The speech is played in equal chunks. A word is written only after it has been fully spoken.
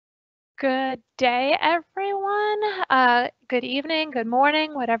Good day, everyone. Good evening, good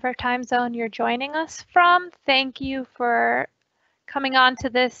morning, whatever time zone you're joining us from. Thank you for coming on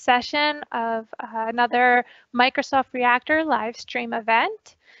to this session of another Microsoft Reactor live stream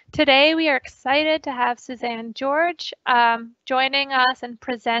event. Today, we are excited to have Suzanne George joining us and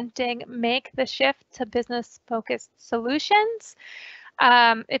presenting Make the Shift to Business-Focused Solutions.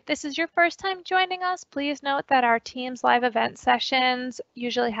 If this is your first time joining us, please note that our Teams live event sessions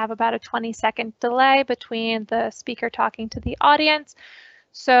usually have about a 20-second delay between the speaker talking to the audience.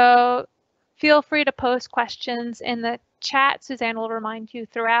 So feel free to post questions in the chat. Suzanne will remind you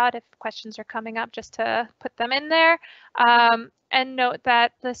throughout if questions are coming up just to put them in there. And note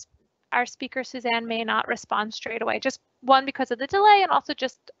that our speaker, Suzanne, may not respond straight away, just one, because of the delay, and also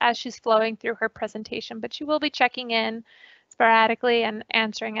just as she's flowing through her presentation, but she will be checking in sporadically and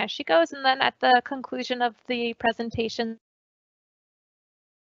answering as she goes. And then at the conclusion of the presentation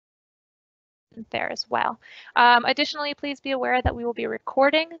there as well. Additionally, please be aware that we will be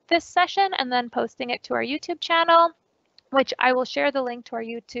recording this session and then posting it to our YouTube channel, which I will share the link to our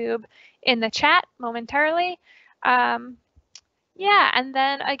YouTube in the chat momentarily. Yeah, and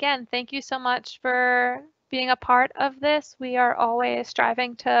then again, thank you so much for being a part of this. We are always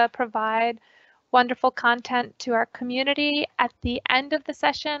striving to provide wonderful content to our community. At the end of the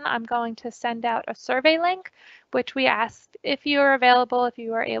session, I'm going to send out a survey link, which we asked if you are available, if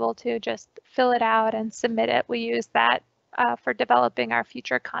you are able to just fill it out and submit it. We use that for developing our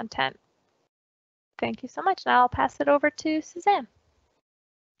future content. Thank you so much. Now I'll pass it over to Suzanne.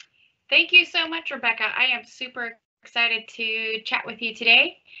 Thank you so much, Rebecca. I am super excited to chat with you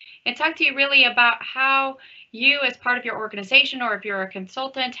today and talk to you really about how you, as part of your organization, or if you're a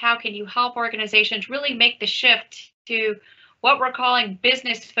consultant, how can you help organizations really make the shift to what we're calling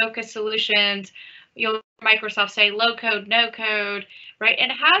business-focused solutions. You'll Microsoft say low code, no code, right?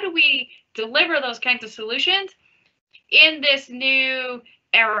 And how do we deliver those kinds of solutions in this new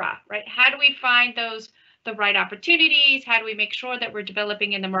era, right? How do we find the right opportunities? How do we make sure that we're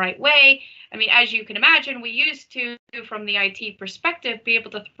developing in the right way? I mean, as you can imagine, we used to, from the IT perspective, be able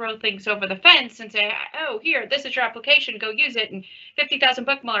to throw things over the fence and say, oh, here, this is your application, go use it, and 50,000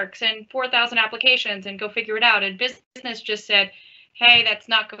 bookmarks and 4,000 applications, and go figure it out. And business just said, hey, that's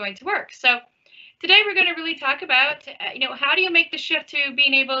not going to work. So today we're going to really talk about, how do you make the shift to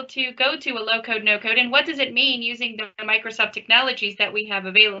being able to go to a low code, no code, and what does it mean using the Microsoft technologies that we have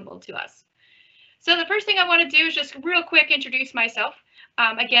available to us? So the first thing I want to do is just real quick introduce myself.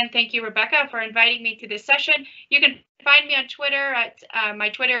 Again, thank you, Rebecca, for inviting me to this session. You can find me on Twitter at my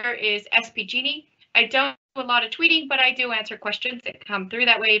Twitter is spgenie. I don't do a lot of tweeting, but I do answer questions that come through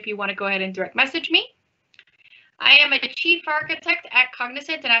that way if you want to go ahead and direct message me. I am a chief architect at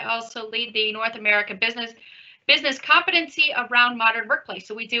Cognizant, and I also lead the North American business competency around modern workplace.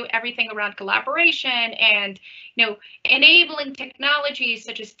 So we do everything around collaboration and enabling technologies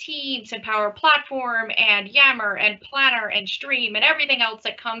such as Teams and Power Platform and Yammer and Planner and Stream and everything else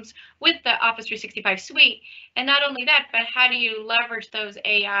that comes with the Office 365 suite. And not only that, but how do you leverage those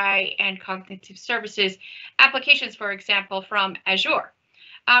AI and cognitive services applications, for example, from Azure.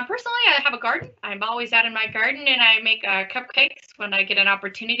 Personally, I have a garden. I'm always out in my garden, and I make cupcakes when I get an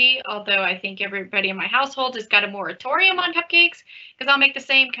opportunity, although I think everybody in my household has got a moratorium on cupcakes, because I'll make the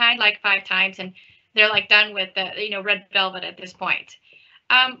same kind like 5 times, and they're like done with the red velvet at this point.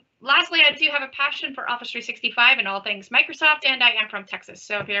 Lastly, I do have a passion for Office 365 and all things Microsoft, and I am from Texas.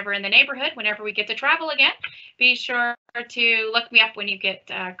 So if you're ever in the neighborhood, whenever we get to travel again, be sure to look me up when you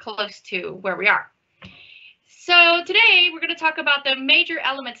get close to where we are. So today we're going to talk about the major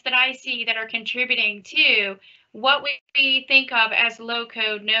elements that I see that are contributing to what we think of as low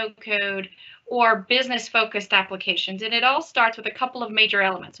code, no code, or business focused applications. And it all starts with a couple of major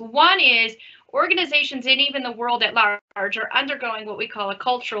elements. One is organizations and even the world at large are undergoing what we call a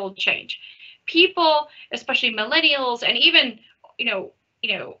cultural change. People, especially millennials, and even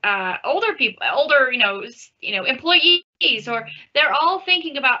older people, employees, or they're all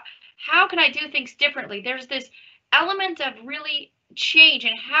thinking about, how can I do things differently? There's this element of really change,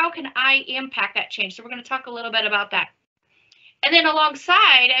 and how can I impact that change? So we're going to talk a little bit about that. And then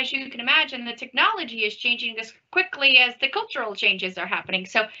alongside, as you can imagine, the technology is changing as quickly as the cultural changes are happening.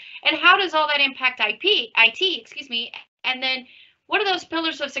 So, and how does all that impact IT? And then what are those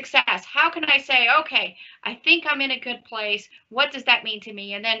pillars of success? How can I say, okay, I think I'm in a good place. What does that mean to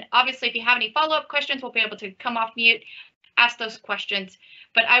me? And then obviously, if you have any follow-up questions, we'll be able to come off mute, ask those questions.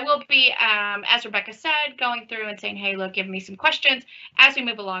 But I will be, as Rebecca said, going through and saying, hey, look, give me some questions as we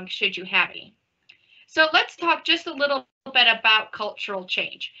move along, should you have any. So let's talk just a little bit about cultural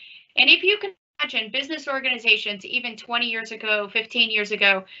change. And if you can imagine business organizations, even 20 years ago, 15 years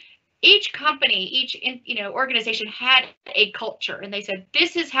ago, each company, each organization had a culture, and they said,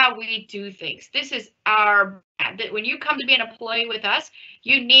 this is how we do things. This is our that when you come to be an employee with us,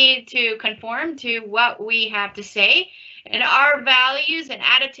 you need to conform to what we have to say, and our values and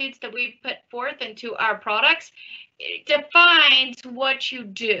attitudes that we put forth into our products defines what you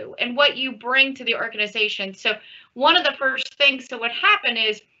do and what you bring to the organization. So one of the first things that would happen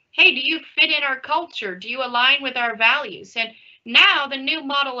is, hey, do you fit in our culture? Do you align with our values? And now the new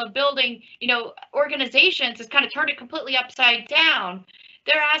model of building, organizations has kind of turned it completely upside down.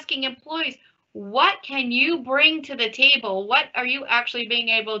 They're asking employees, what can you bring to the table? What are you actually being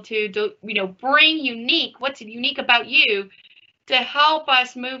able to do, bring unique? What's unique about you to help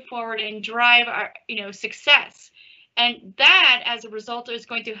us move forward and drive our, success? And that, as a result, is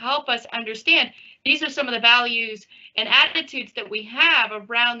going to help us understand these are some of the values and attitudes that we have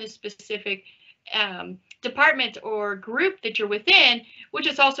around this specific department or group that you're within, which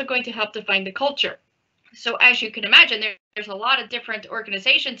is also going to help define the culture. So as you can imagine, there's a lot of different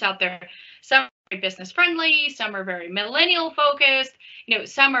organizations out there. Some are very business friendly, some are very millennial focused,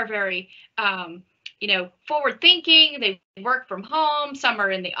 some are very forward thinking. They work from home, some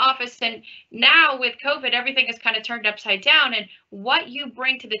are in the office. And now with COVID, everything is kind of turned upside down. And what you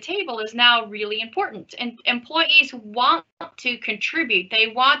bring to the table is now really important. And employees want to contribute.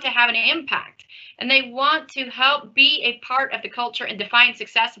 They want to have an impact. And they want to help be a part of the culture and define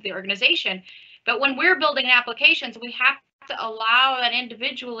success of the organization. But when we're building applications, we have to allow that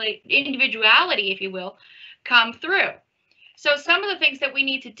individuality, if you will, come through. So some of the things that we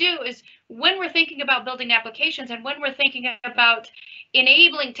need to do is when we're thinking about building applications and when we're thinking about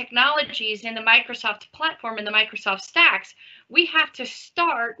enabling technologies in the Microsoft platform and the Microsoft stacks, we have to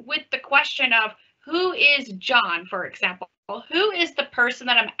start with the question of who is John, for example? Who is the person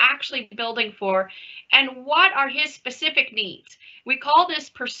that I'm actually building for, and what are his specific needs? We call this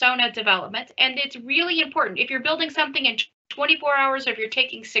persona development, and it's really important. If you're building something in 24 hours or if you're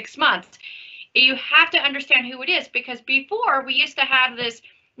taking 6 months, you have to understand who it is, because before we used to have this,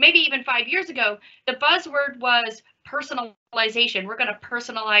 maybe even 5 years ago, the buzzword was personalization. We're going to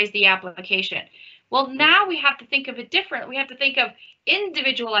personalize the application. Well, now we have to think of it different. We have to think of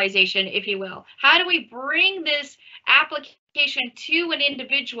individualization, if you will. How do we bring this application to an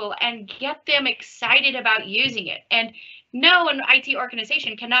individual and get them excited about using it? And no, an IT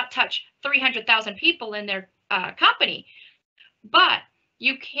organization cannot touch 300,000 people in their company, but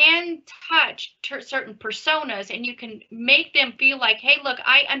you can touch certain personas and you can make them feel like, hey, look,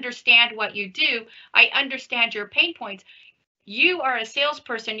 I understand what you do. I understand your pain points. You are a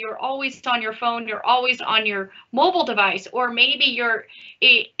salesperson. You're always on your phone. You're always on your mobile device, or maybe you're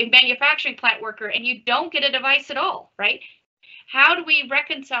a manufacturing plant worker and you don't get a device at all, right? How do we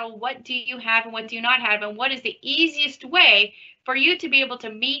reconcile what do you have and what do you not have, and what is the easiest way for you to be able to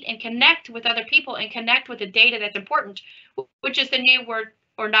meet and connect with other people and connect with the data that's important, which is the new word,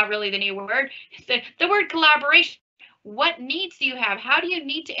 or not really the new word, the word collaboration. What needs do you have? How do you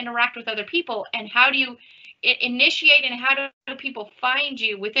need to interact with other people, and how do you initiate, and how do people find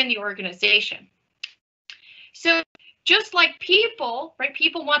you within the organization? So just like people, right?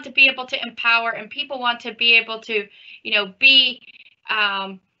 People want to be able to empower, and people want to be able to, be,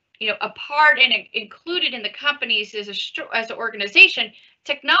 a part and included in the companies as an organization.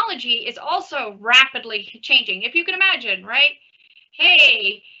 Technology is also rapidly changing. If you can imagine, right?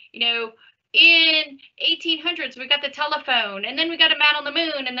 Hey, in 1800s, we got the telephone, and then we got a man on the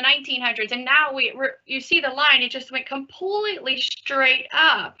moon in the 1900s, and now you see the line, it just went completely straight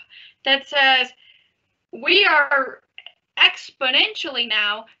up that says we are exponentially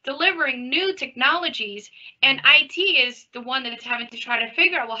now delivering new technologies, and IT is the one that's having to try to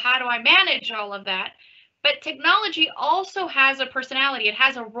figure out, well, how do I manage all of that? But technology also has a personality. It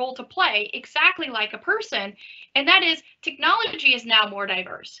has a role to play, exactly like a person. And that is, technology is now more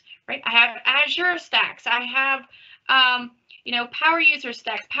diverse, right? I have Azure stacks. I have, Power User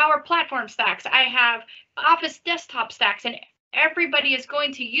stacks, Power Platform stacks. I have Office desktop stacks, and everybody is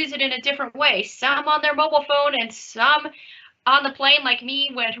going to use it in a different way. Some on their mobile phone, and some on the plane, like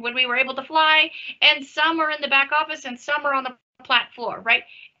me when we were able to fly, and some are in the back office, and some are on the plant floor, right?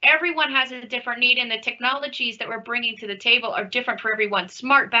 Everyone has a different need, and the technologies that we're bringing to the table are different for everyone.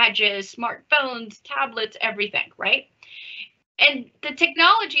 Smart badges, smartphones, tablets, everything, right? And the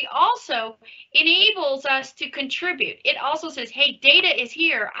technology also enables us to contribute. It also says, hey, data is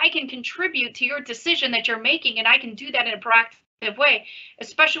here. I can contribute to your decision that you're making, and I can do that in a proactive way,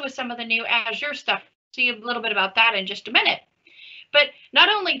 especially with some of the new Azure stuff. See a little bit about that in just a minute. But not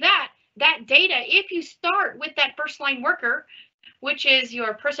only that, that data, if you start with that first line worker, which is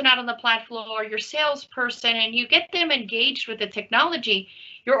your person out on the plant floor, your salesperson, and you get them engaged with the technology,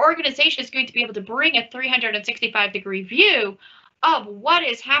 your organization is going to be able to bring a 365-degree view of what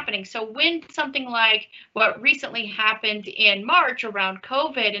is happening. So when something like what recently happened in March around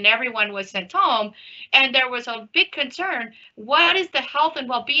COVID and everyone was sent home, and there was a big concern, what is the health and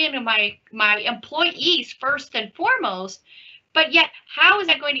well-being of my employees first and foremost? But yet, how is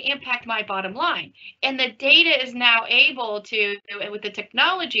that going to impact my bottom line? And the data is now able to, with the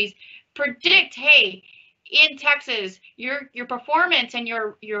technologies, predict, hey, in Texas, your performance and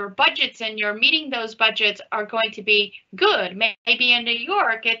your budgets and your meeting those budgets are going to be good. Maybe in New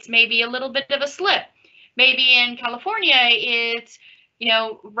York, it's maybe a little bit of a slip. Maybe in California, it's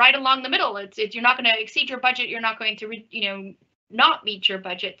right along the middle. It's you're not going to exceed your budget. You're not going to not meet your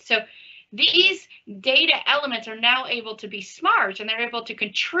budget. So these data elements are now able to be smart, and they're able to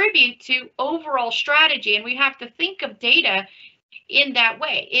contribute to overall strategy. And we have to think of data in that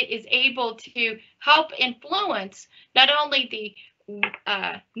way. It is able to help influence not only the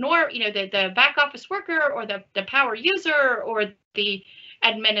the back office worker or the power user or the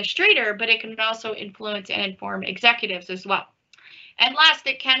administrator, but it can also influence and inform executives as well. And last,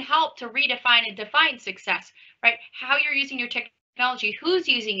 it can help to redefine and define success, right? How you're using your technology, who's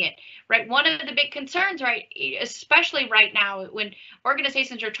using it, right? One of the big concerns, right, especially right now when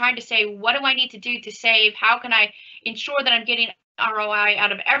organizations are trying to say, what do I need to do to save? How can I ensure that I'm getting ROI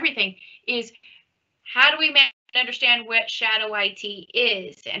out of everything, is how do we understand what shadow IT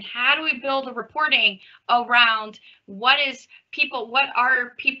is, and how do we build a reporting around what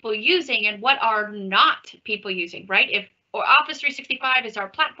are people using and what are not people using, right? If Office 365 is our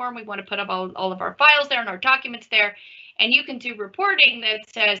platform, we want to put up all of our files there and our documents there, and you can do reporting that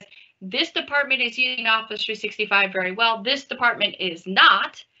says this department is using Office 365 very well, this department is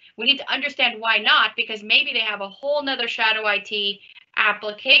not. We need to understand why not, because maybe they have a whole nother shadow IT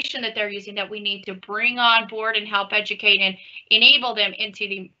application that they're using that we need to bring on board and help educate and enable them into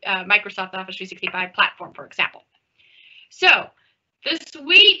the Microsoft Office 365 platform, for example. So the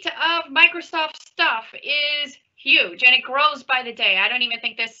suite of Microsoft stuff is huge, and it grows by the day. I don't even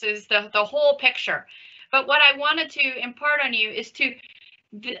think this is the whole picture. But what I wanted to impart on you is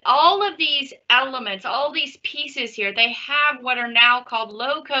all of these elements, all these pieces here, they have what are now called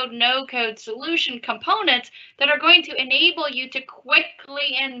low-code, no-code solution components that are going to enable you to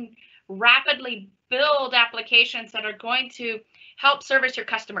quickly and rapidly build applications that are going to help service your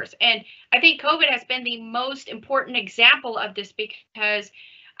customers. And I think COVID has been the most important example of this, because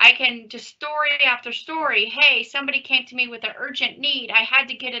I can just story after story. Hey, somebody came to me with an urgent need. I had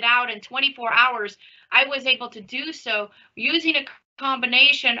to get it out in 24 hours. I was able to do so using a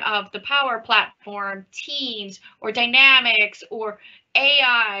combination of the Power Platform, Teams, or Dynamics, or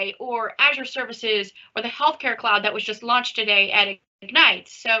AI, or Azure Services, or the Healthcare Cloud that was just launched today at Ignite.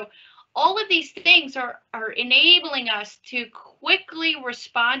 So all of these things are enabling us to quickly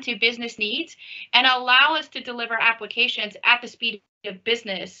respond to business needs and allow us to deliver applications at the speed of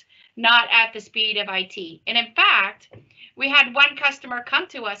business, not at the speed of IT. And in fact, we had one customer come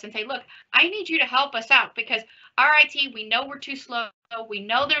to us and say, look, I need you to help us out because our IT, we know we're too slow. We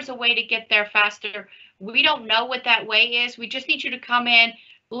know there's a way to get there faster. We don't know what that way is. We just need you to come in.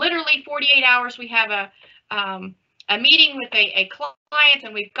 Literally 48 hours, we have a meeting with a client,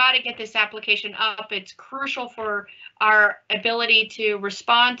 and we've got to get this application up. It's crucial for our ability to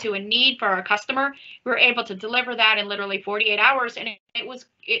respond to a need for our customer. We were able to deliver that in literally 48 hours, and it was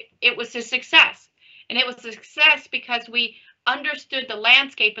a success. And it was a success because we understood the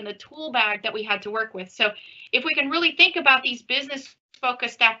landscape and the tool bag that we had to work with. So if we can really think about these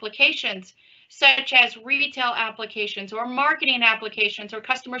business-focused applications, such as retail applications or marketing applications or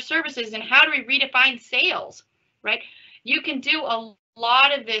customer services, and how do we redefine sales, right? You can do a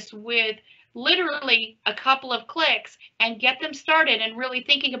lot of this with literally a couple of clicks and get them started and really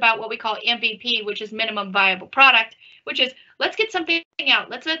thinking about what we call MVP, which is minimum viable product, which is let's get something out,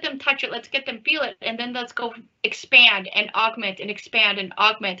 let's let them touch it, let's get them feel it, and then let's go expand and augment and expand and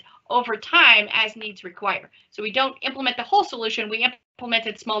augment over time as needs require. So we don't implement the whole solution, we implement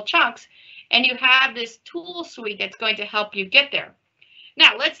it small chunks, and you have this tool suite that's going to help you get there.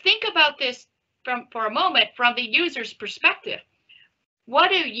 Now let's think about this for a moment from the user's perspective. What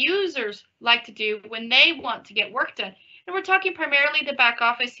do users like to do when they want to get work done? And we're talking primarily the back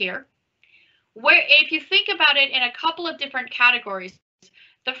office here, where if you think about it in a couple of different categories,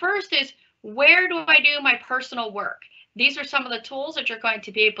 the first is, where do I do my personal work? These are some of the tools that you're going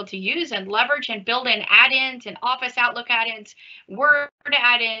to be able to use and leverage and build in add-ins and Office Outlook add-ins, Word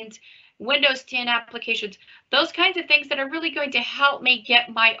add-ins, Windows 10 applications, those kinds of things that are really going to help me get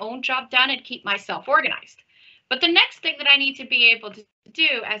my own job done and keep myself organized. But the next thing that I need to be able to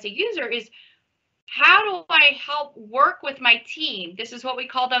do as a user is, how do I help work with my team? This is what we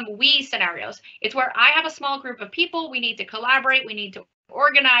call them we scenarios. It's where I have a small group of people. We need to collaborate. We need to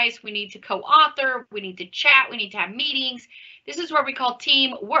organize. We need to co-author. We need to chat. We need to have meetings. This is where we call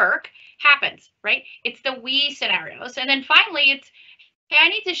team work happens, right? It's the we scenarios. And then finally, it's, hey, I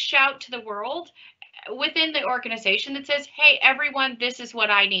need to shout to the world within the organization that says, hey, everyone, this is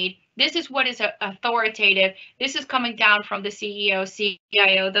what I need. This is what is authoritative. This is coming down from the CEO,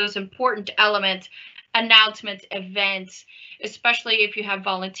 CIO, those important elements, announcements, events, especially if you have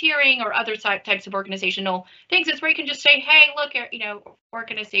volunteering or other types of organizational things. It's where you can just say, hey, look,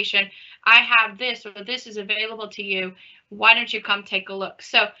 organization, I have this, or this is available to you. Why don't you come take a look?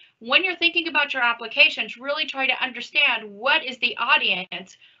 So when you're thinking about your applications, really try to understand what is the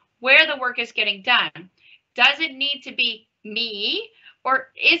audience, where the work is getting done. Does it need to be me, or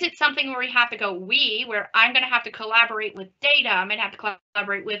is it something where we have to go we, where I'm going to have to collaborate with data, I'm going to have to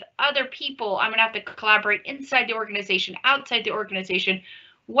collaborate with other people, I'm going to have to collaborate inside the organization, outside the organization?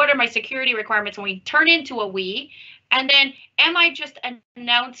 What are my security requirements when we turn into a we? And then, am I just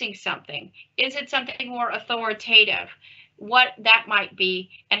announcing something? Is it something more authoritative? What that might be,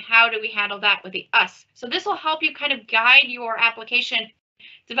 and how do we handle that with the us? So this will help you kind of guide your application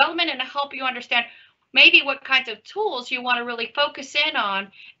development and help you understand maybe what kinds of tools you want to really focus in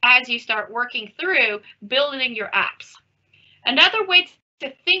on as you start working through building your apps. Another way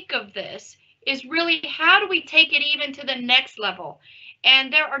to think of this is really, how do we take it even to the next level?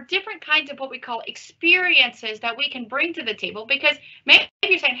 And there are different kinds of what we call experiences that we can bring to the table, because maybe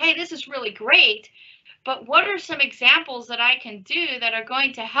you're saying, hey, this is really great, but what are some examples that I can do that are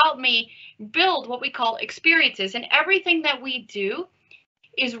going to help me build what we call experiences? And everything that we do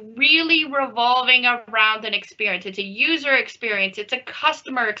is really revolving around an experience. It's a user experience, it's a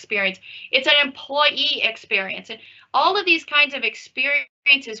customer experience, it's an employee experience. And all of these kinds of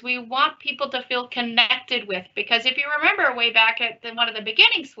experiences we want people to feel connected with, because if you remember way back at one of the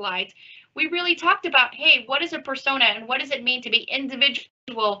beginning slides, we really talked about, hey, what is a persona and what does it mean to be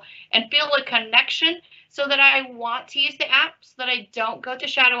individual and feel a connection, so that I want to use the app, so that I don't go to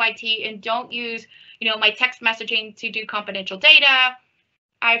shadow IT and don't use, my text messaging to do confidential data.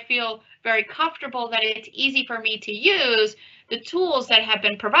 I feel very comfortable that it's easy for me to use the tools that have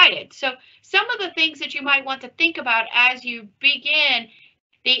been provided. So some of the things that you might want to think about as you begin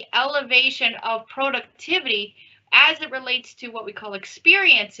the elevation of productivity as it relates to what we call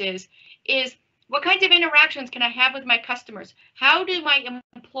experiences is, what kinds of interactions can I have with my customers? How do my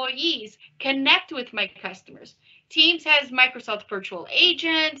employees connect with my customers? Teams has Microsoft Virtual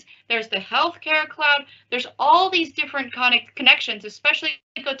Agents. There's the healthcare cloud. There's all these different connections, especially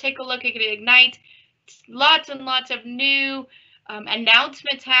go take a look at Ignite. Lots and lots of new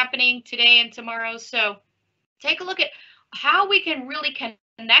announcements happening today and tomorrow. So take a look at how we can really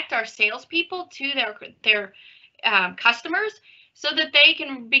connect our salespeople to their customers, so that they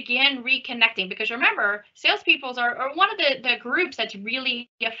can begin reconnecting. Because remember, salespeople are one of the groups that's really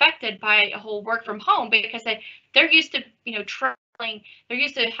affected by a whole work from home, because they're used to traveling, they're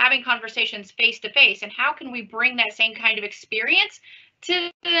used to having conversations face to face. And how can we bring that same kind of experience to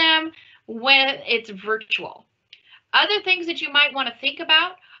them when it's virtual? Other things that you might want to think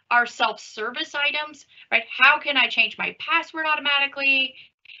about are self-service items, right? How can I change my password automatically?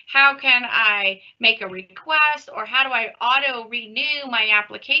 How can I make a request, or how do I auto renew my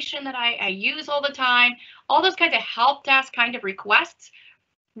application that I use all the time? All those kinds of help desk kind of requests.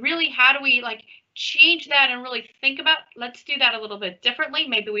 Really, how do we change that and really think about, let's do that a little bit differently.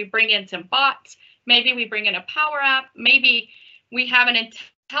 Maybe we bring in some bots. Maybe we bring in a power app. Maybe we have an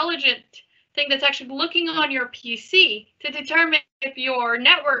intelligent thing that's actually looking on your PC to determine if your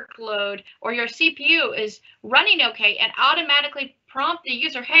network load or your CPU is running okay, and automatically prompt the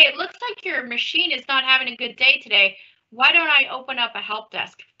user, hey, it looks like your machine is not having a good day today. Why don't I open up a help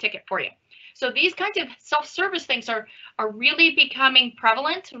desk ticket for you? So these kinds of self-service things are really becoming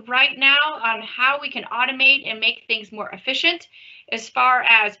prevalent right now on how we can automate and make things more efficient, as far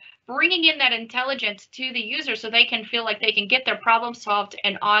as bringing in that intelligence to the user so they can feel like they can get their problem solved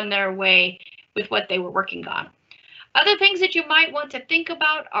and on their way with what they were working on. Other things that you might want to think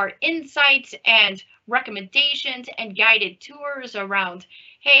about are insights and recommendations and guided tours around,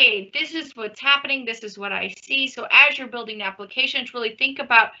 hey, this is what's happening, this is what I see. So as you're building applications, really think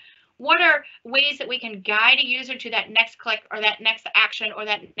about, what are ways that we can guide a user to that next click or that next action or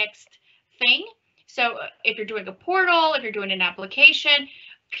that next thing. So if you're doing a portal, if you're doing an application,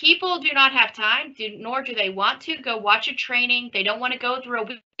 people do not have time, nor do they want to go watch a training. They don't want to go through a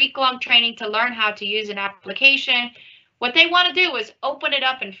week-long training to learn how to use an application. What they want to do is open it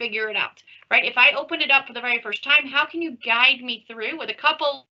up and figure it out, right? If I open it up for the very first time, how can you guide me through with a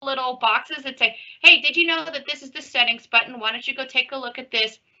couple little boxes that say, hey, did you know that this is the settings button? Why don't you go take a look at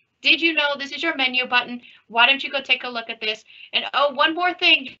this? Did you know this is your menu button? Why don't you go take a look at this? And oh, one more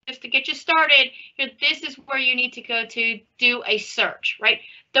thing, just to get you started, here, this is where you need to go to do a search, right?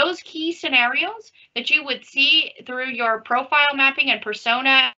 Those key scenarios that you would see through your profile mapping and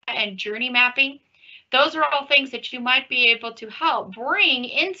persona and journey mapping, those are all things that you might be able to help bring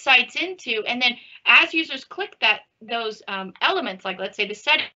insights into. And then as users click those elements, like let's say the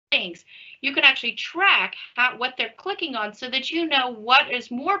settings, you can actually track what they're clicking on so that you know what is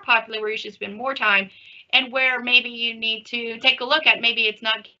more popular, where you should spend more time, and where maybe you need to take a look at, maybe it's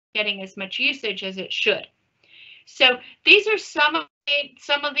not getting as much usage as it should. So these are some of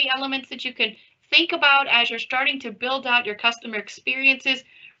the elements that you can think about as you're starting to build out your customer experiences.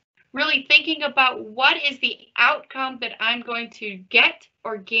 Really thinking about what is the outcome that I'm going to get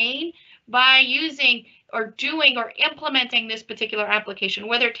or gain by using or doing or implementing this particular application,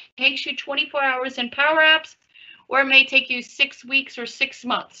 whether it takes you 24 hours in Power Apps or it may take you 6 weeks or 6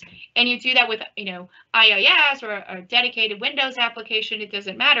 months. And you do that with, IIS or a dedicated Windows application, it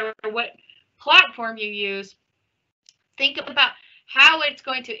doesn't matter what platform you use. Think about how it's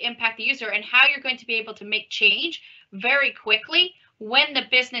going to impact the user and how you're going to be able to make change very quickly when the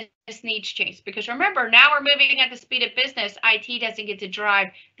business needs change. Because remember, now we're moving at the speed of business. IT doesn't get to drive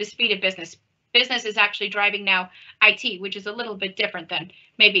the speed of business. Business is actually driving now IT, which is a little bit different than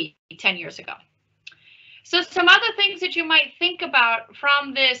maybe 10 years ago. So some other things that you might think about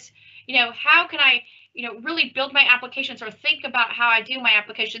from this, how can I, really build my applications or think about how I do my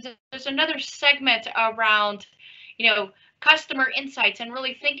applications? There's another segment around, customer insights and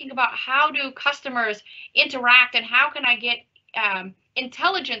really thinking about how do customers interact and how can I get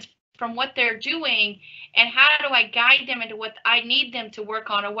intelligence from what they're doing and how do I guide them into what I need them to work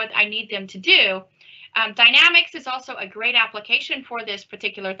on or what I need them to do. Dynamics is also a great application for this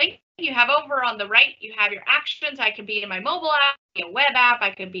particular thing. You have over on the right, you have your actions. I can be in my mobile app, a web app,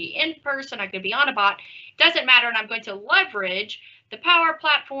 I could be in person, I could be on a bot. Doesn't matter, and I'm going to leverage the Power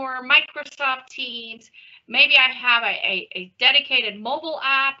Platform, Microsoft Teams. Maybe I have a dedicated mobile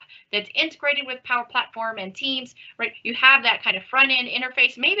app that's integrated with Power Platform and Teams, right? You have that kind of front-end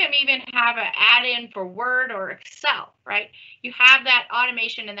interface. Maybe I even have an add-in for Word or Excel, right? You have that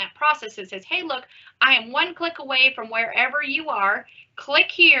automation and that process that says, hey, look, I am one click away from wherever you are.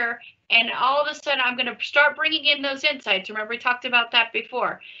 Click here, and all of a sudden, I'm going to start bringing in those insights. Remember, we talked about that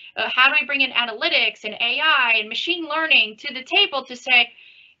before. How do I bring in analytics and AI and machine learning to the table to say,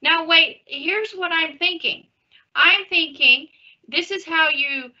 now, wait, here's what I'm thinking. I'm thinking this is how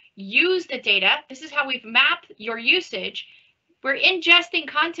you use the data. This is how we've mapped your usage. We're ingesting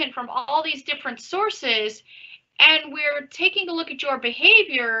content from all these different sources, and we're taking a look at your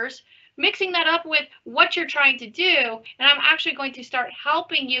behaviors, mixing that up with what you're trying to do, and I'm actually going to start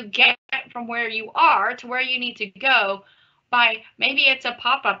helping you get from where you are to where you need to go by maybe it's a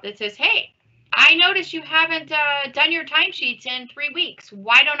pop-up that says, hey, I noticed you haven't done your timesheets in 3 weeks.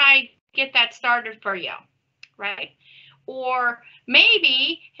 Why don't I get that started for you, right? Or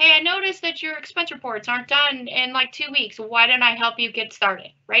maybe, hey, I noticed that your expense reports aren't done in like 2 weeks. Why don't I help you get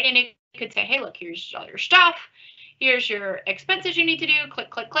started, right? And it could say, hey, look, here's all your stuff. Here's your expenses you need to do. Click,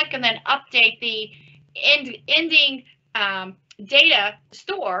 click, click, and then update the ending data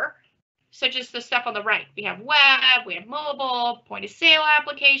store, such as the stuff on the right. We have web, we have mobile, point of sale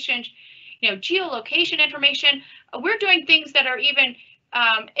applications, geolocation information. We're doing things that are even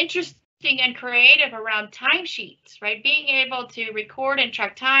interesting and creative around timesheets, right? Being able to record and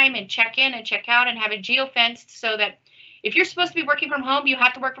track time and check in and check out and have it geo-fenced so that if you're supposed to be working from home, you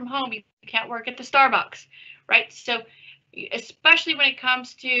have to work from home. You can't work at the Starbucks, right? So especially when it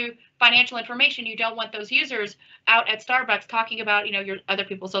comes to financial information, you don't want those users out at Starbucks talking about, your other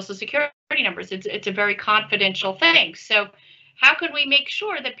people's social security numbers. It's a very confidential thing. So how can we make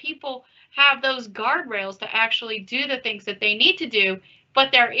sure that people have those guardrails to actually do the things that they need to do,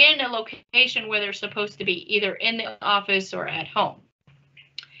 but they're in a location where they're supposed to be, either in the office or at home?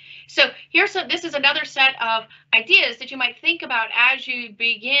 So this is another set of ideas that you might think about as you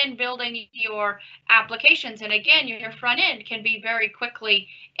begin building your applications. And again, your front end can be very quickly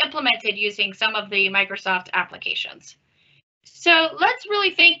implemented using some of the Microsoft applications. So let's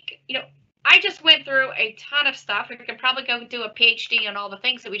really think, I just went through a ton of stuff. We could probably go do a PhD on all the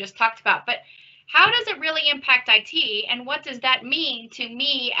things that we just talked about, but how does it really impact IT, and what does that mean to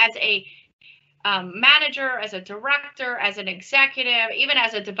me as a manager, as a director, as an executive, even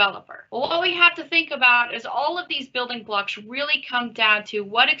as a developer? Well, what we have to think about is all of these building blocks really come down to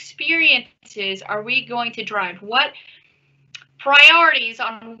what experiences are we going to drive? What priorities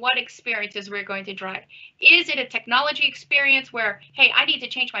on what experiences we're going to drive. Is it a technology experience where, hey, I need to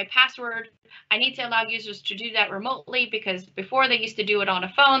change my password. I need to allow users to do that remotely, because before they used to do it on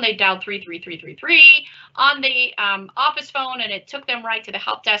a phone, they dialed 33333 on the office phone, and it took them right to the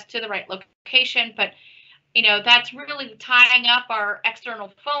help desk to the right location. But that's really tying up our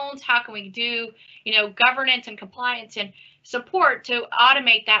external phones. How can we do, governance and compliance and support to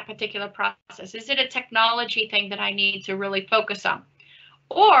automate that particular process? Is it a technology thing that I need to really focus on?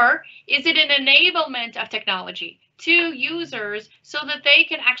 Or is it an enablement of technology to users so that they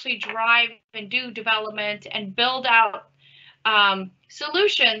can actually drive and do development and build out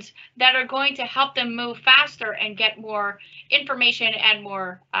solutions that are going to help them move faster and get more information and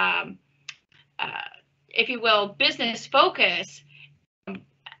more if you will, business focus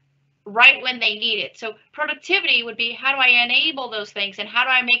right when they need it? So productivity would be, how do I enable those things, and how do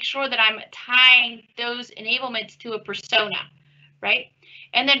I make sure that I'm tying those enablements to a persona, right?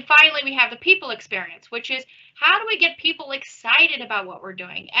 And then finally, we have the people experience, which is, how do we get people excited about what we're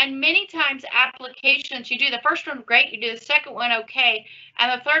doing? And many times applications, you do the first one great, you do the second one okay,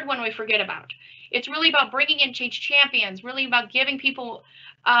 and the third one we forget about. It's really about bringing in change champions, really about giving people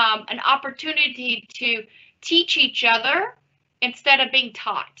an opportunity to teach each other instead of being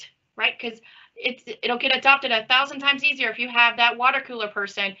taught, right? Because it'll get adopted 1,000 times easier if you have that water cooler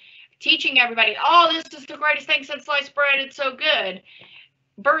person teaching everybody, oh, this is the greatest thing since sliced bread, it's so good,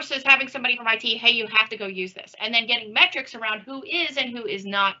 versus having somebody from IT, hey, you have to go use this, and then getting metrics around who is and who is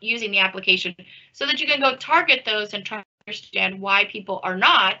not using the application, so that you can go target those and try to understand why people are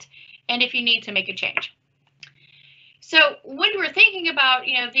not, and if you need to make a change. So when we're thinking about,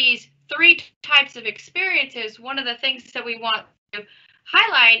 these three types of experiences, one of the things that we want to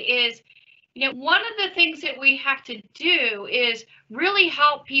highlight is, one of the things that we have to do is really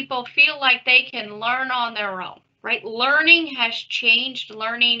help people feel like they can learn on their own, right? Learning has changed.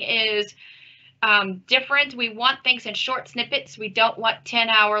 Learning is different. We want things in short snippets. We don't want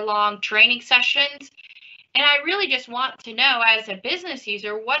 10-hour-long training sessions. And I really just want to know, as a business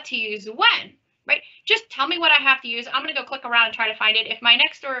user, what to use when. Right? Just tell me what I have to use. I'm going to go click around and try to find it. If my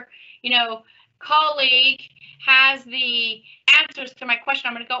next door, colleague has the answers to my question,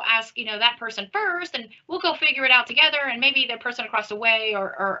 I'm going to go ask, that person first, and we'll go figure it out together. And maybe the person across the way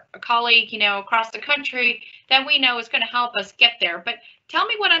or a colleague, across the country that we know is going to help us get there. But tell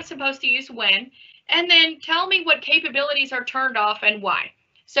me what I'm supposed to use when, and then tell me what capabilities are turned off and why.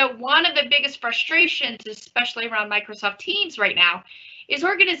 So one of the biggest frustrations, especially around Microsoft Teams right now, is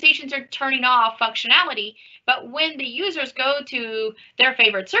organizations are turning off functionality, but when the users go to their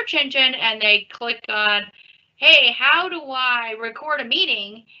favorite search engine and they click on, hey, how do I record a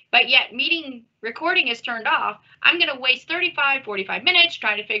meeting, but yet meeting recording is turned off, I'm going to waste 35, 45 minutes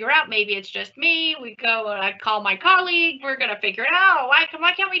trying to figure out, maybe it's just me. We go and I call my colleague. We're going to figure it out.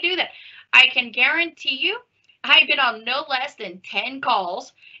 Why can't we do that? I can guarantee you, I've been on no less than 10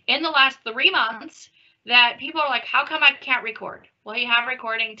 calls in the last 3 months that people are like, how come I can't record? Well, you have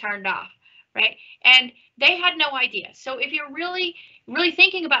recording turned off, right? And they had no idea. So if you're really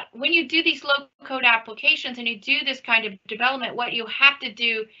thinking about, when you do these low code applications and you do this kind of development, what you have to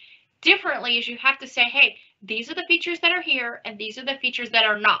do differently is you have to say, hey, these are the features that are here and these are the features that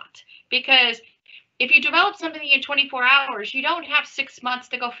are not. Because if you develop something in 24 hours, you don't have 6 months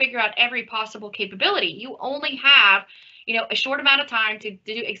to go figure out every possible capability. You only have, a short amount of time to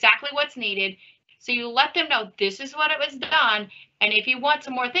do exactly what's needed. So you let them know this is what it was done. And if you want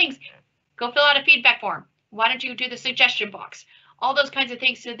some more things, go fill out a feedback form. Why don't you do the suggestion box? All those kinds of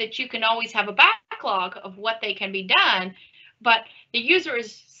things, so that you can always have a backlog of what they can be done. But the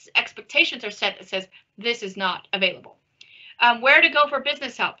user's expectations are set that says this is not available. Where to go for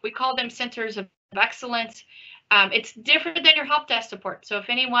business help? We call them centers of excellence. It's different than your help desk support. So if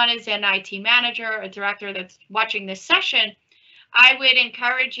anyone is an IT manager, a director that's watching this session, I would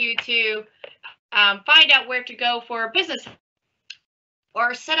encourage you to find out where to go for business help,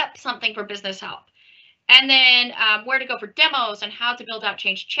 or set up something for business help. And then where to go for demos and how to build out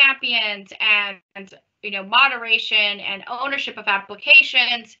change champions and moderation and ownership of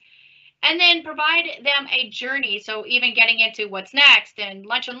applications. And then provide them a journey. So even getting into what's next, and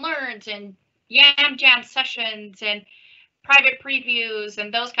lunch and learns, and Yam Jam sessions, and private previews,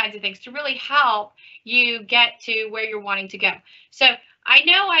 and those kinds of things, to really help you get to where you're wanting to go. So I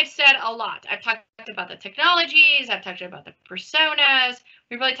know I've said a lot. I've talked about the technologies, I've talked about the personas,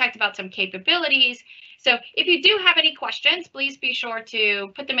 we've really talked about some capabilities. So if you do have any questions, please be sure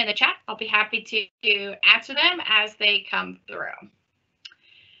to put them in the chat. I'll be happy to answer them as they come through.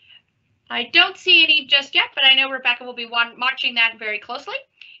 I don't see any just yet, but I know Rebecca will be watching that very closely.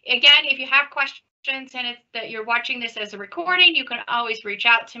 Again, if you have questions, and it's that you're watching this as a recording, you can always reach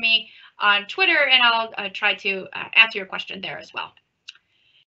out to me on Twitter, and I'll try to answer your question there as well.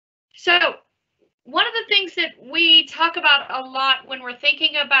 So one of the things that we talk about a lot when we're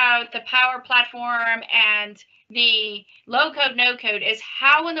thinking about the Power Platform and the low code, no code is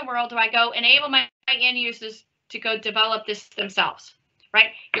how in the world do I go enable my end users to go develop this themselves, right?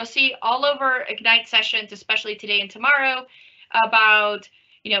 You'll see all over Ignite sessions, especially today and tomorrow, about,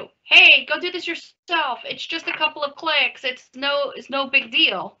 you know, hey, go do this yourself. It's just a couple of clicks. It's no big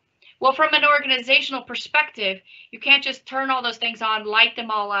deal. Well, from an organizational perspective, you can't just turn all those things on, light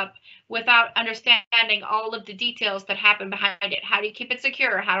them all up without understanding all of the details that happen behind it. How do you keep it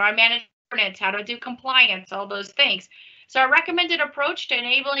secure? How do I manage governance? How do I do compliance? All those things. So our recommended approach to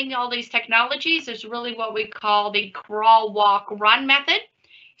enabling all these technologies is really what we call the crawl, walk, run method.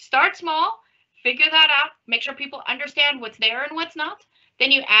 Start small, figure that out, make sure people understand what's there and what's not.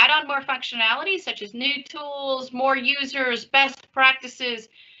 Then you add on more functionality, such as new tools, more users, best practices,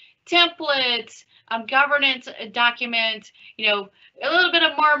 templates, governance document, you know, a little bit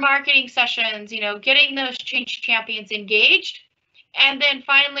of more marketing sessions, you know, getting those change champions engaged. And then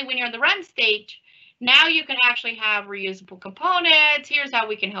finally, when you're in the run stage, now you can actually have reusable components. Here's how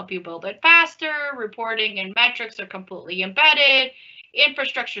we can help you build it faster. Reporting and metrics are completely embedded.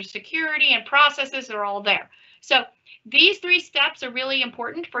 Infrastructure security and processes are all there. So these 3 steps are really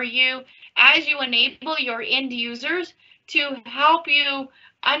important for you as you enable your end users to help you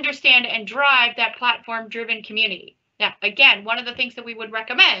understand and drive that platform-driven community. Now, again, one of the things that we would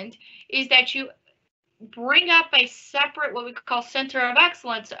recommend is that you bring up a separate, what we call center of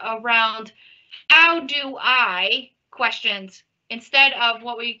excellence around how do I questions instead of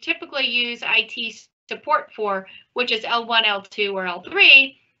what we typically use IT support for, which is L1, L2, or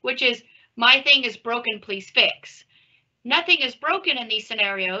L3, which is my thing is broken, please fix. Nothing is broken in these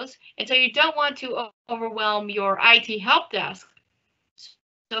scenarios, and so you don't want to overwhelm your IT help desk.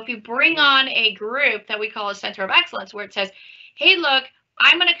 So if you bring on a group that we call a center of excellence, where it says, hey, look,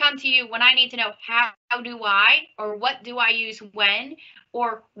 I'm going to come to you when I need to know how do I, or what do I use when,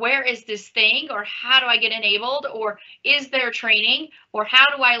 or where is this thing, or how do I get enabled, or is there training, or how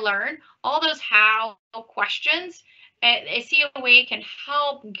do I learn? All those how questions, a COA can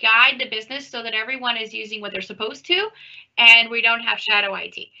help guide the business so that everyone is using what they're supposed to, and we don't have shadow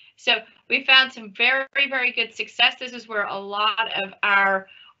IT. So we found some very, very good success. This is where a lot of our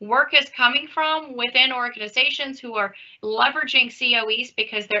work is coming from within organizations who are leveraging COEs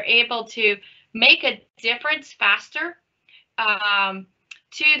because they're able to make a difference faster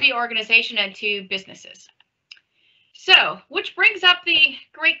to the organization and to businesses. So, which brings up the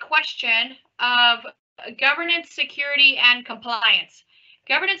great question of governance, security, and compliance.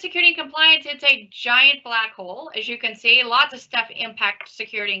 Governance, security, and compliance, it's a giant black hole. As you can see, lots of stuff impacts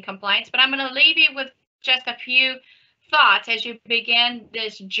security and compliance, but I'm going to leave you with just a few thoughts as you begin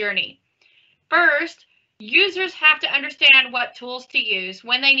this journey. First, users have to understand what tools to use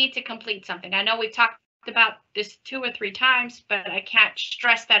when they need to complete something. I know we've talked about this 2 or 3 times, but I can't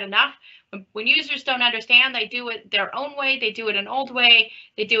stress that enough. When users don't understand, they do it their own way, they do it an old way,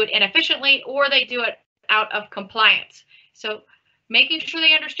 they do it inefficiently, or they do it out of compliance. So making sure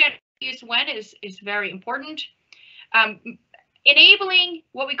they understand use when is very important. Enabling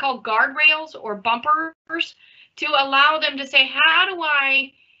what we call guardrails or bumpers to allow them to say, how do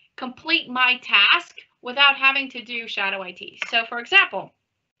I complete my task without having to do shadow IT? So for example,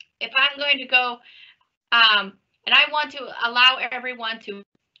 if I'm going to go and I want to allow everyone to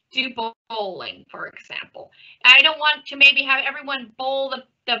do bowling, for example, I don't want to maybe have everyone bowl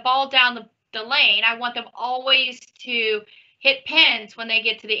the ball down the lane. I want them always to hit pins when they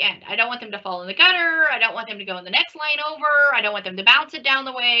get to the end. I don't want them to fall in the gutter. I don't want them to go in the next lane over. I don't want them to bounce it down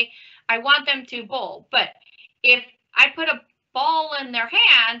the way. I want them to bowl. But if I put a ball in their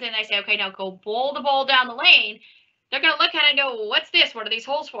hand and I say, okay, now go bowl the ball down the lane, they're going to look at it and go, what's this? What are these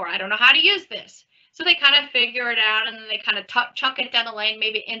holes for? I don't know how to use this. So they kind of figure it out and then they kind of chunk it down the lane,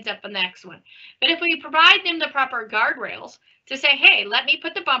 maybe it ends up in the next one. But if we provide them the proper guardrails to say, hey, let me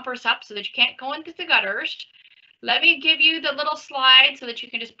put the bumpers up so that you can't go into the gutters. Let me give you the little slide so that you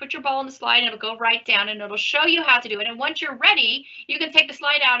can just put your ball in the slide and it'll go right down and it'll show you how to do it. And once you're ready, you can take the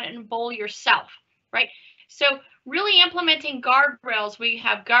slide out and bowl yourself, right? So really implementing guardrails. We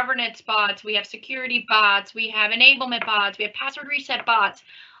have governance bots, we have security bots, we have enablement bots, we have password reset bots.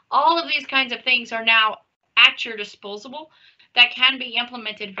 All of these kinds of things are now at your disposal that can be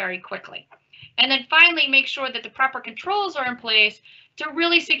implemented very quickly. And then finally, make sure that the proper controls are in place to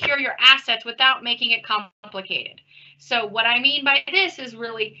really secure your assets without making it complicated. So what I mean by this is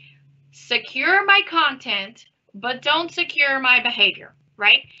really secure my content, but don't secure my behavior.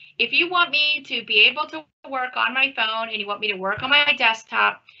 right? If you want me to be able to work on my phone and you want me to work on my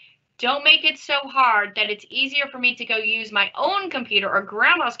desktop, don't make it so hard that it's easier for me to go use my own computer or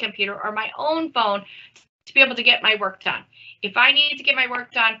grandma's computer or my own phone to be able to get my work done. If I need to get my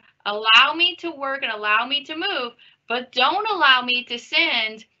work done, allow me to work and allow me to move, but don't allow me to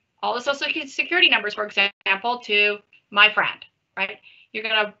send all the social security numbers, for example, to my friend, right? You're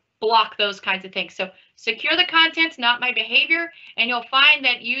going to block those kinds of things. So secure the contents, not my behavior, and you'll find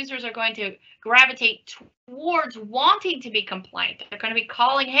that users are going to gravitate towards wanting to be compliant. They're going to be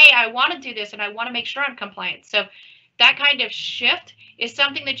calling, hey, I want to do this and I want to make sure I'm compliant. So that kind of shift is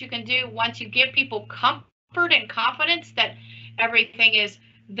something that you can do once you give people comfort and confidence that everything is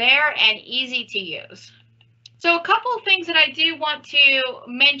there and easy to use. So a couple of things that I do want to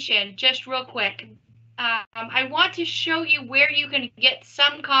mention just real quick. I want to show you where you can get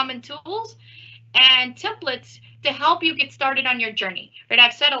some common tools and templates to help you get started on your journey. Right?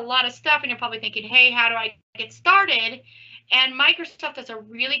 I've said a lot of stuff and you're probably thinking, hey, how do I get started? And Microsoft does a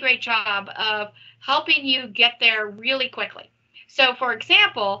really great job of helping you get there really quickly. So for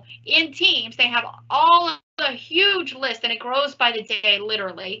example, in Teams, they have all of a huge list, and it grows by the day,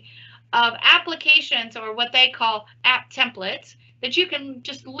 literally, of applications or what they call app templates that you can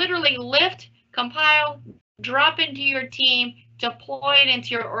just literally lift, compile, drop into your team, deploy it into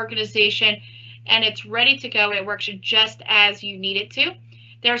your organization, and it's ready to go. It works just as you need it to.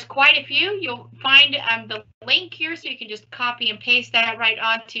 There's quite a few. You'll find the link here, so you can just copy and paste that right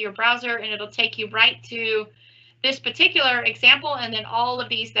onto your browser, and it'll take you right to this particular example, and then all of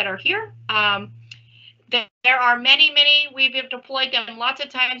these that are here. There are many. We've deployed them lots of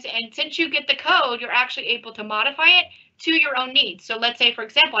times, and since you get the code, you're actually able to modify it to your own needs. So let's say, for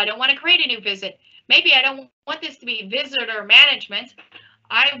example, I don't want to create a new visit. Maybe I don't want this to be visitor management.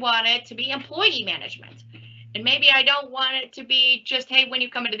 I want it to be employee management. And maybe I don't want it to be just, hey, when you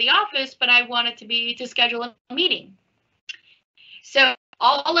come into the office, but I want it to be to schedule a meeting. So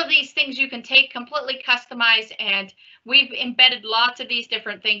all of these things you can take, completely customize, and we've embedded lots of these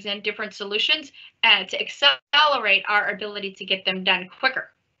different things in different solutions to accelerate our ability to get them done quicker.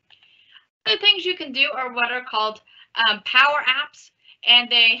 Other things you can do are what are called power apps,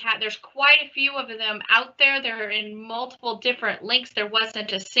 and there's quite a few of them out there. They're in multiple different links. There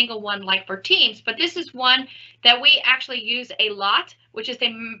wasn't a single one like for Teams, but this is one that we actually use a lot, which is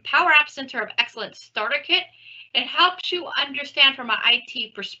the Power App Center of Excellence Starter Kit. It helps you understand from an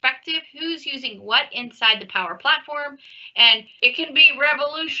IT perspective who's using what inside the Power Platform, and it can be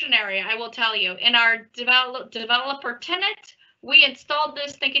revolutionary, I will tell you. In our developer tenant, we installed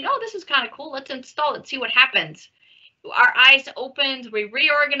this thinking, oh, this is kind of cool. Let's install it, see what happens. Our eyes opened. We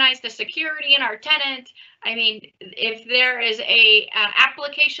reorganized the security in our tenant. I mean, if there is a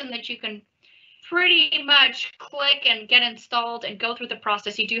application that you can pretty much click and get installed and go through the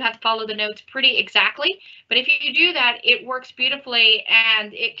process, you do have to follow the notes pretty exactly. But if you do that, it works beautifully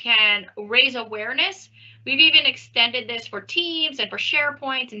and it can raise awareness. We've even extended this for Teams and for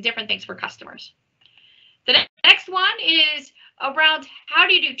SharePoint and different things for customers. The next one is around how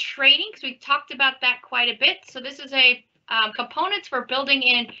do you do training, because we talked about that quite a bit. So this is a components for building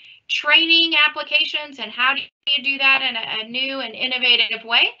in training applications and how do you do that in a new and innovative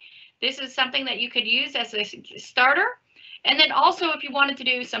way. This is something that you could use as a starter. And then also if you wanted to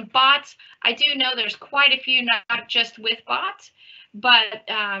do some bots, I do know there's quite a few, not just with bots, but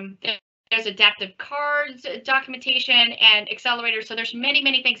there's adaptive cards, documentation, and accelerators. So there's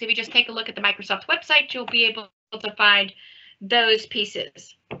many things. If you just take a look at the Microsoft website, you'll be able to find those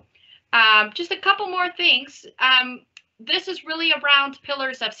pieces. Just a couple more things. This is really around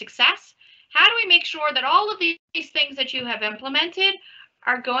pillars of success. How do we make sure that all of these things that you have implemented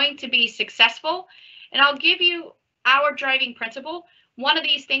are going to be successful? And I'll give you our driving principle. One of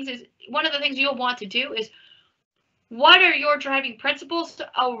the things you'll want to do is, what are your driving principles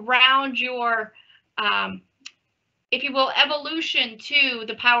around your, if you will, evolution to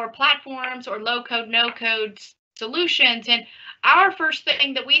the Power Platforms or low code, no code solutions? And our first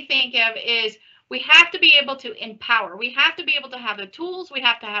thing that we think of is we have to be able to empower. We have to be able to have the tools. We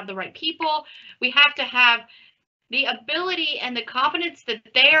have to have the right people. We have to have the ability and the confidence that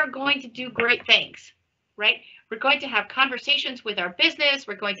they are going to do great things, right? We're going to have conversations with our business.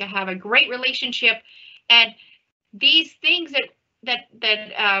 We're going to have a great relationship. And these things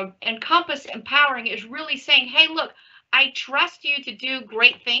that encompass empowering is really saying, hey, look, I trust you to do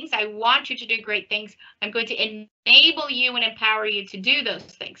great things. I want you to do great things. I'm going to enable you and empower you to do those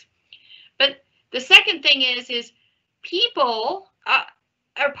things. But the second thing is people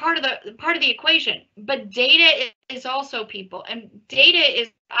are part of the equation, but data is also people, and data is,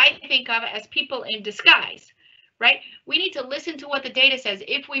 I think of it as people in disguise, right? We need to listen to what the data says.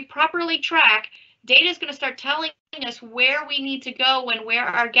 If we properly track, data is going to start telling us where we need to go and where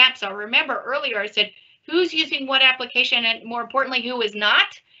our gaps are. Remember earlier I said who's using what application and more importantly who is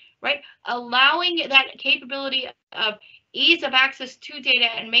not, right? Allowing that capability of ease of access to data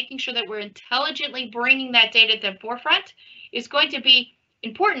and making sure that we're intelligently bringing that data to the forefront is going to be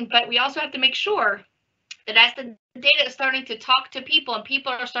important, but we also have to make sure that as the data is starting to talk to people and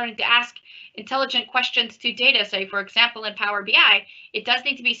people are starting to ask intelligent questions to data, say for example in Power BI, it does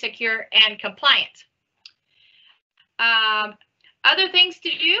need to be secure and compliant. Other things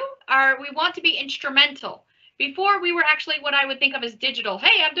to do are we want to be instrumental. Before we were actually what I would think of as digital.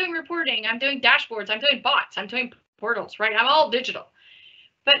 Hey, I'm doing reporting, I'm doing dashboards, I'm doing bots, I'm doing portals, right? I'm all digital.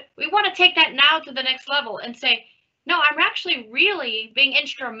 But we want to take that now to the next level and say, no, I'm actually really being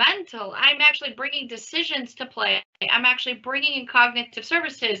instrumental. I'm actually bringing decisions to play. I'm actually bringing in cognitive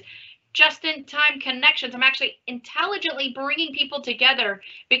services, just-in-time connections. I'm actually intelligently bringing people together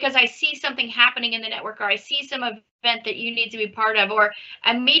because I see something happening in the network, or I see some event that you need to be part of, or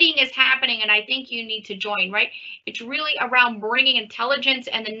a meeting is happening and I think you need to join, right? It's really around bringing intelligence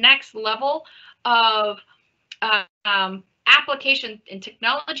and the next level of application and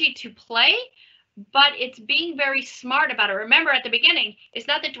technology to play, but it's being very smart about it. Remember at the beginning, it's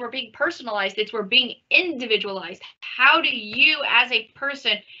not that we're being personalized, it's we're being individualized. How do you as a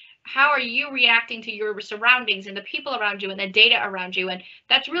person, how are you reacting to your surroundings and the people around you and the data around you? And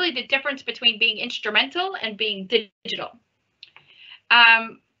that's really the difference between being instrumental and being digital.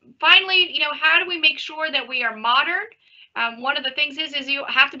 Finally, how do we make sure that we are modern? One of the things is you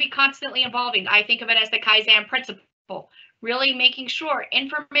have to be constantly evolving. I think of it as the Kaizen principle. Really making sure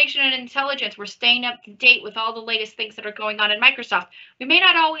information and intelligence, we're staying up to date with all the latest things that are going on in Microsoft. We may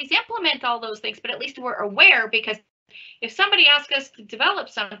not always implement all those things, but at least we're aware, because if somebody asks us to develop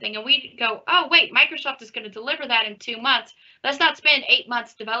something and we go, oh, wait, Microsoft is going to deliver that in 2 months. Let's not spend 8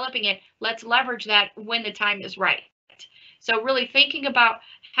 months developing it. Let's leverage that when the time is right. So really thinking about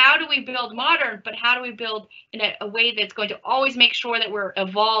how do we build modern, but how do we build in a way that's going to always make sure that we're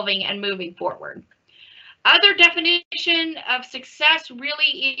evolving and moving forward. Other definition of success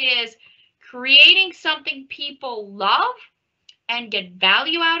really is creating something people love and get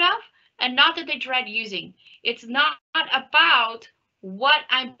value out of, and not that they dread using. It's not about what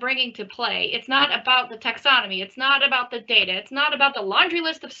I'm bringing to play. It's not about the taxonomy. It's not about the data. It's not about the laundry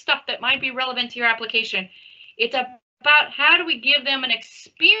list of stuff that might be relevant to your application. It's about how do we give them an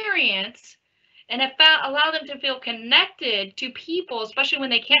experience and allow them to feel connected to people, especially when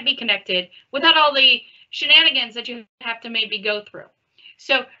they can't be connected, without all the shenanigans that you have to maybe go through.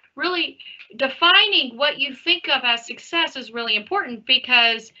 So really defining what you think of as success is really important,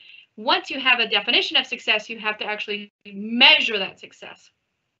 because once you have a definition of success, you have to actually measure that success.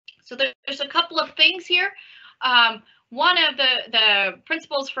 So there's a couple of things here. One of the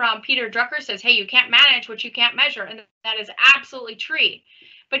principles from Peter Drucker says, hey, you can't manage what you can't measure. And that is absolutely true.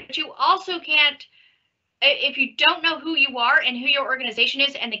 But you also can't, if you don't know who you are and who your organization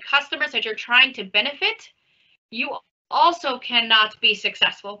is and the customers that you're trying to benefit, you also cannot be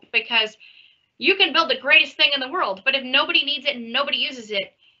successful, because you can build the greatest thing in the world, but if nobody needs it and nobody uses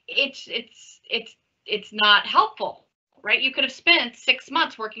it, it's not helpful, right? You could have spent 6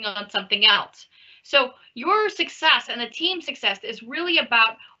 months working on something else. So your success and the team success is really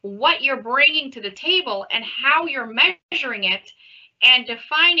about what you're bringing to the table and how you're measuring it and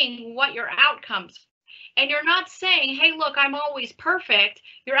defining what your outcomes. And you're not saying, hey, look, I'm always perfect.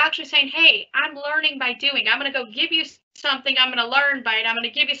 You're actually saying, hey, I'm learning by doing. I'm going to go give you something. I'm going to learn by it. I'm going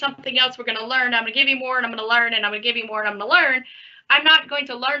to give you something else. We're going to learn. I'm going to give you more and I'm going to learn, and I'm going to give you more and I'm going to learn. I'm not going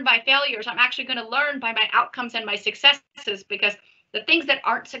to learn by failures. I'm actually going to learn by my outcomes and my successes, because the things that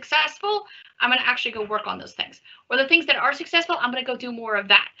aren't successful, I'm going to actually go work on those things. Or the things that are successful, I'm going to go do more of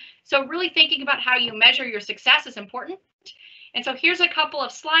that. So really thinking about how you measure your success is important. And so here's a couple of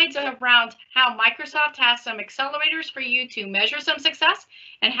slides around how Microsoft has some accelerators for you to measure some success,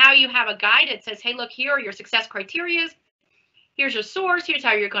 and how you have a guide that says, hey, look, here are your success criteria. Here's your source. Here's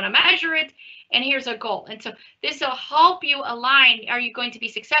how you're going to measure it. And here's a goal. And so this will help you align. Are you going to be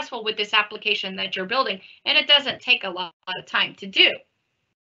successful with this application that you're building? And it doesn't take a lot of time to do.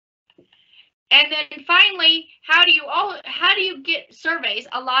 And then finally, how do you get surveys?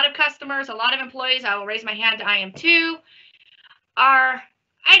 A lot of customers, a lot of employees, I will raise my hand, I am too,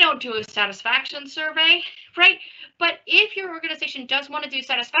 I don't do a satisfaction survey, right? But if your organization does want to do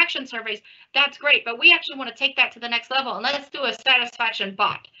satisfaction surveys, that's great. But we actually want to take that to the next level, and let's do a satisfaction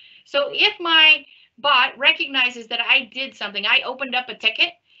bot. So if my bot recognizes that I did something, I opened up a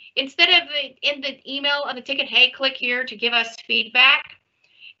ticket, instead of in the email of the ticket, hey, click here to give us feedback,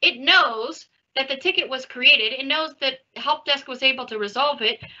 it knows that the ticket was created. It knows that help desk was able to resolve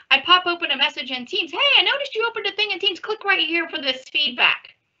it. I pop open a message in Teams. Hey, I noticed you opened a thing in Teams. Click right here for this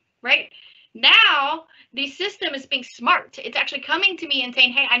feedback, right? Now the system is being smart. It's actually coming to me and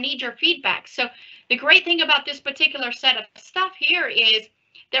saying, hey, I need your feedback. So the great thing about this particular set of stuff here is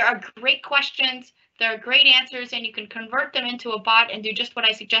there are great questions. There are great answers, and you can convert them into a bot and do just what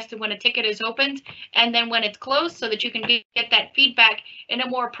I suggested when a ticket is opened and then when it's closed, so that you can get that feedback in a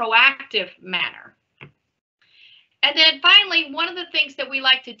more proactive manner. And then finally, one of the things that we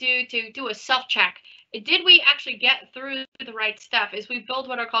like to do a self-check, did we actually get through the right stuff, is we build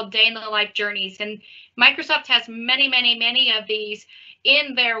what are called day in the life journeys. And Microsoft has many of these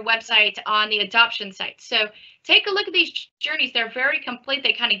in their website on the adoption site. So take a look at these journeys. They're very complete.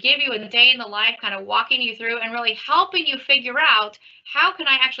 They kind of give you a day in the life, kind of walking you through and really helping you figure out how can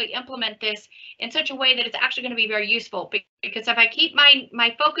I actually implement this in such a way that it's actually going to be very useful. Because if I keep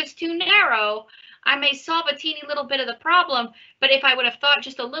my focus too narrow, I may solve a teeny little bit of the problem, but if I would have thought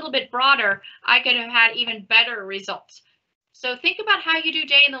just a little bit broader, I could have had even better results. So think about how you do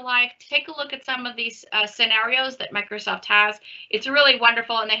day in the life. Take a look at some of these scenarios that Microsoft has. It's really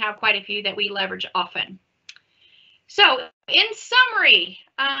wonderful, and they have quite a few that we leverage often. So in summary,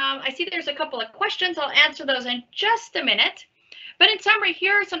 I see there's a couple of questions. I'll answer those in just a minute. But in summary,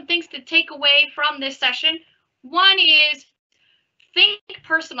 here are some things to take away from this session. One is think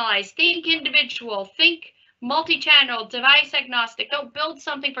personalized, think individual, think multi-channel, device agnostic. Don't build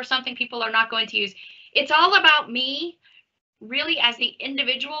something for something people are not going to use. It's all about me, really, as the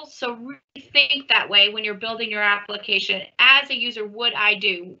individual. So really think that way when you're building your application. As a user, would I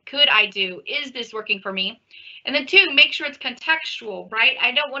do? Could I do? Is this working for me? And then 2, make sure it's contextual, right?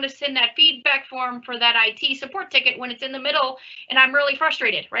 I don't want to send that feedback form for that IT support ticket when it's in the middle and I'm really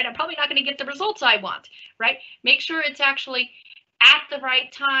frustrated, right? I'm probably not going to get the results I want, right? Make sure it's actually at the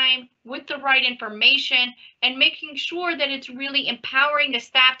right time with the right information, and making sure that it's really empowering the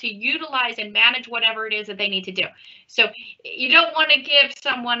staff to utilize and manage whatever it is that they need to do. So you don't want to give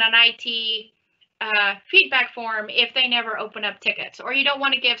someone an IT feedback form if they never open up tickets, or you don't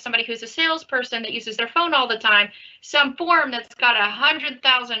want to give somebody who's a salesperson that uses their phone all the time some form that's got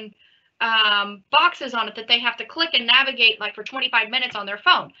 100,000 boxes on it that they have to click and navigate like for 25 minutes on their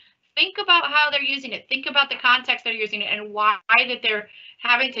phone. Think about how they're using it. Think about the context they're using it and why that they're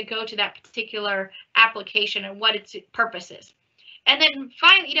having to go to that particular application and what its purpose is. And then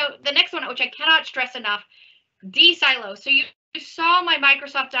finally, the next one, which I cannot stress enough, de-silo. So you saw my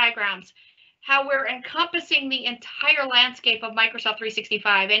Microsoft diagrams, how we're encompassing the entire landscape of Microsoft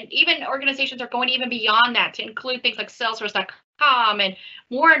 365. And even organizations are going even beyond that to include things like Salesforce.com and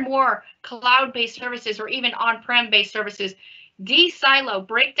more cloud-based services, or even on-prem based services. De-silo,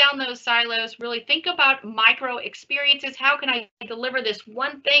 break down those silos, really think about micro experiences. How can I deliver this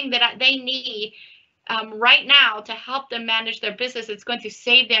one thing that they need right now to help them manage their business? It's going to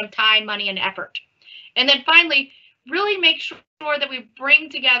save them time, money, and effort. And then finally, really make sure that we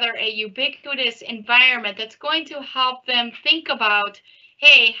bring together a ubiquitous environment that's going to help them think about,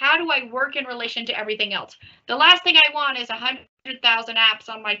 hey, how do I work in relation to everything else? The last thing I want is 100,000 apps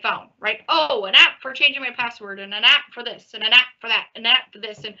on my phone, right? Oh, an app for changing my password, and an app for this, and an app for that, and an app for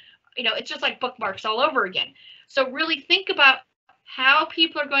this. And, it's just like bookmarks all over again. So really think about how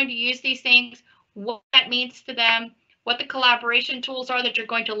people are going to use these things, what that means to them, what the collaboration tools are that you're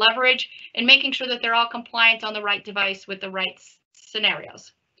going to leverage, and making sure that they're all compliant on the right device with the right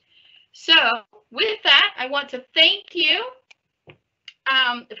scenarios. So with that, I want to thank you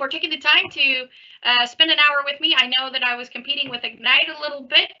for taking the time to spend an hour with me. I know that I was competing with Ignite a little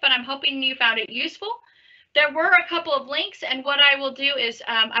bit, but I'm hoping you found it useful. There were a couple of links, and what I will do is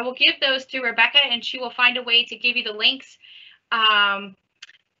I will give those to Rebecca, and she will find a way to give you the links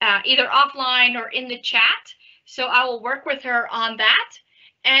either offline or in the chat. So I will work with her on that.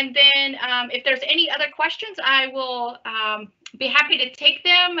 And then if there's any other questions, I will be happy to take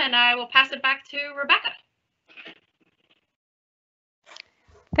them, and I will pass it back to Rebecca.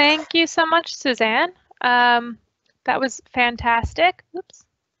 Thank you so much, Suzanne. That was fantastic. Oops.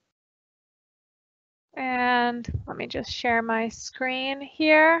 And let me just share my screen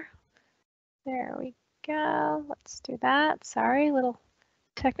here. There we go. Let's do that. Sorry, little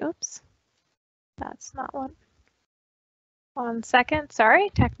oops. That's not one. 1 second. Sorry,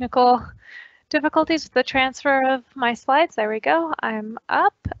 technical difficulties with the transfer of my slides. There we go. I'm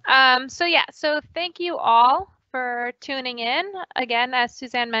up. So thank you all for tuning in. Again, as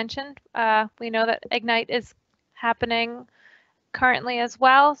Suzanne mentioned, we know that Ignite is happening currently as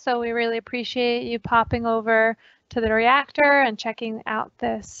well, so we really appreciate you popping over to the reactor and checking out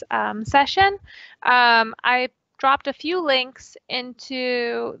this session. I dropped a few links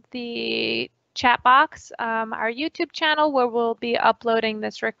into the chat box, our YouTube channel where we'll be uploading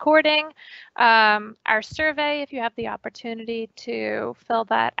this recording, our survey if you have the opportunity to fill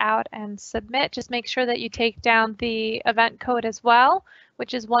that out and submit. Just make sure that you take down the event code as well,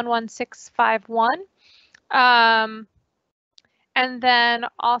 which is 11651. And then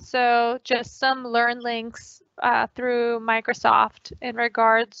also just some learn links through Microsoft in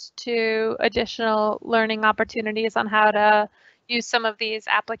regards to additional learning opportunities on how to use some of these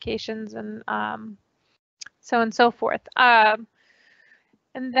applications and so on and so forth. And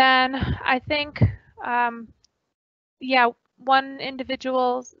then I think, yeah, one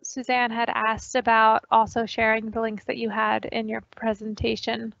individual, Suzanne, had asked about also sharing the links that you had in your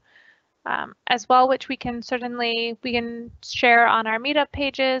presentation as well, which we can share on our meetup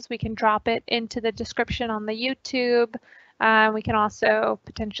pages. We can drop it into the description on the YouTube. We can also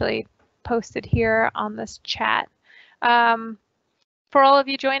potentially post it here on this chat. For all of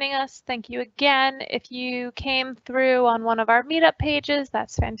you joining us, thank you again. If you came through on one of our meetup pages,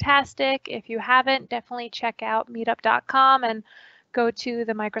 that's fantastic. If you haven't, definitely check out meetup.com and go to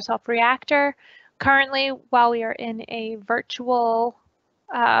the Microsoft Reactor. Currently, while we are in a virtual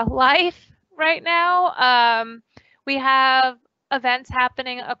life right now, we have events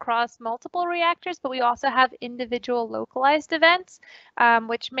happening across multiple reactors, but we also have individual localized events,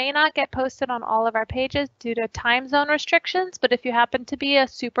 which may not get posted on all of our pages due to time zone restrictions. But if you happen to be a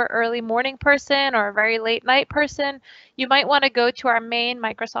super early morning person or a very late night person, you might want to go to our main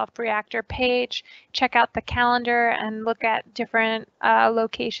Microsoft Reactor page, check out the calendar, and look at different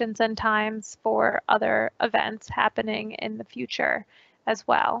locations and times for other events happening in the future as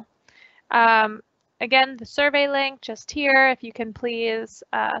well. Again, the survey link just here, if you can please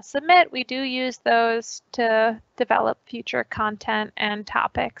submit. We do use those to develop future content and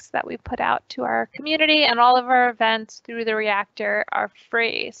topics that we put out to our community, and all of our events through the Reactor are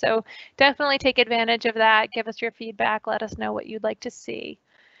free. So definitely take advantage of that. Give us your feedback. Let us know what you'd like to see.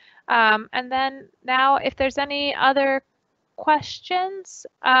 And then now, if there's any other questions,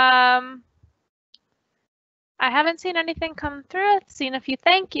 I haven't seen anything come through. I've seen a few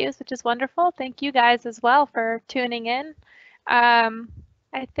thank yous, which is wonderful. Thank you guys as well for tuning in.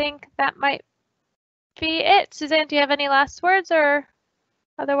 I think that might be it. Suzanne, do you have any last words, or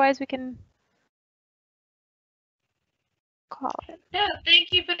otherwise we can call it? No,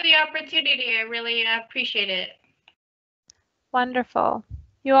 thank you for the opportunity. I really appreciate it. Wonderful.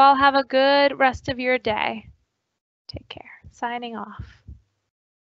 You all have a good rest of your day. Take care. Signing off.